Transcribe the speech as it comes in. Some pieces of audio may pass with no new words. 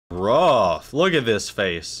rough. Look at this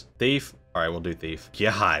face. Thief? All right, we'll do thief.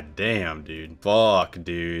 God damn, dude. Fuck,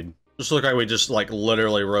 dude. Just look like we just, like,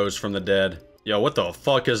 literally rose from the dead. Yo, what the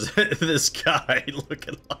fuck is this guy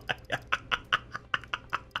looking like?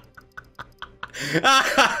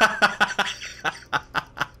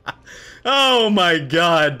 Oh my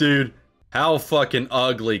god, dude. How fucking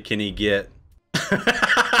ugly can he get?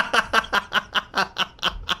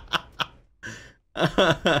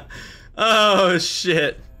 Oh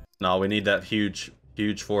shit. No, we need that huge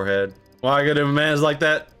forehead. Why I gotta do man's like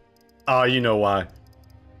that? Oh, you know why.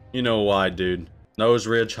 You know why, dude. Nose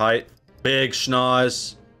ridge height. Big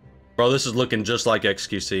schnoz. Bro, this is looking just like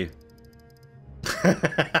XQC.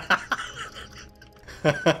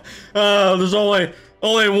 Oh, there's only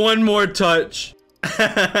one more touch.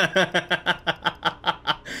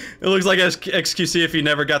 It looks like XQC if he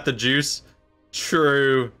never got the juice.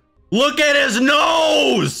 True. Look at his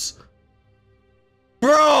nose!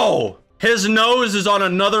 Bro! His nose is on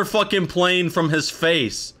another fucking plane from his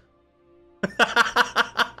face.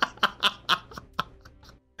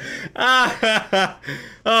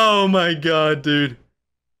 Oh my god, dude.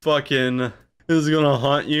 Fucking, this is gonna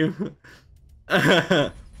haunt you.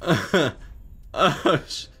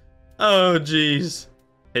 Oh, jeez.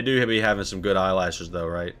 They do be having some good eyelashes though,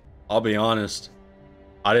 right? I'll be honest.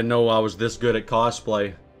 I didn't know I was this good at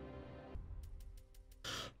cosplay.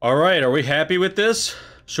 Alright, are we happy with this?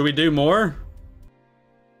 Should we do more?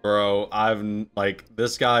 Bro, like,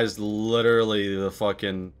 this guy's literally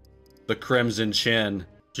the Crimson Chin.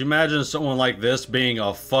 Do you imagine someone like this being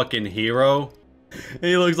a fucking hero?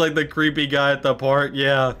 He looks like the creepy guy at the park,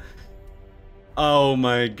 yeah. Oh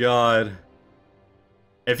my god.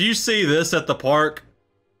 If you see this at the park,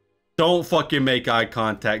 don't fucking make eye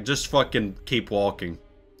contact. Just fucking keep walking.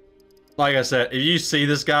 Like I said, if you see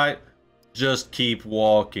this guy, just keep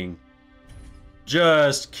walking.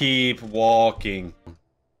 Just keep walking.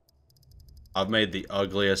 I've made the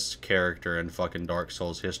ugliest character in fucking Dark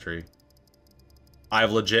Souls history.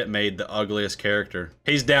 I've legit made the ugliest character.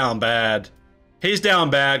 He's down bad. He's down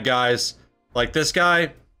bad, guys. Like, this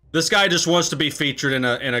guy just wants to be featured in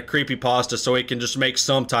a creepypasta so he can just make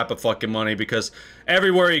some type of fucking money, because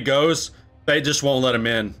everywhere he goes, they just won't let him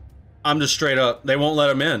in. I'm just straight up, they won't let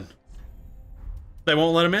him in. They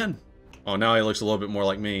won't let him in. Oh, now he looks a little bit more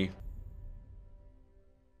like me.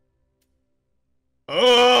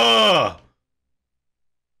 Ugh!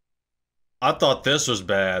 I thought this was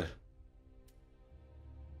bad.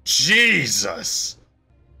 Jesus!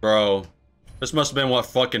 Bro, this must have been what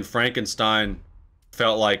fucking Frankenstein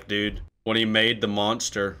felt like, dude, when he made the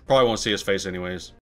monster. Probably won't see his face anyways.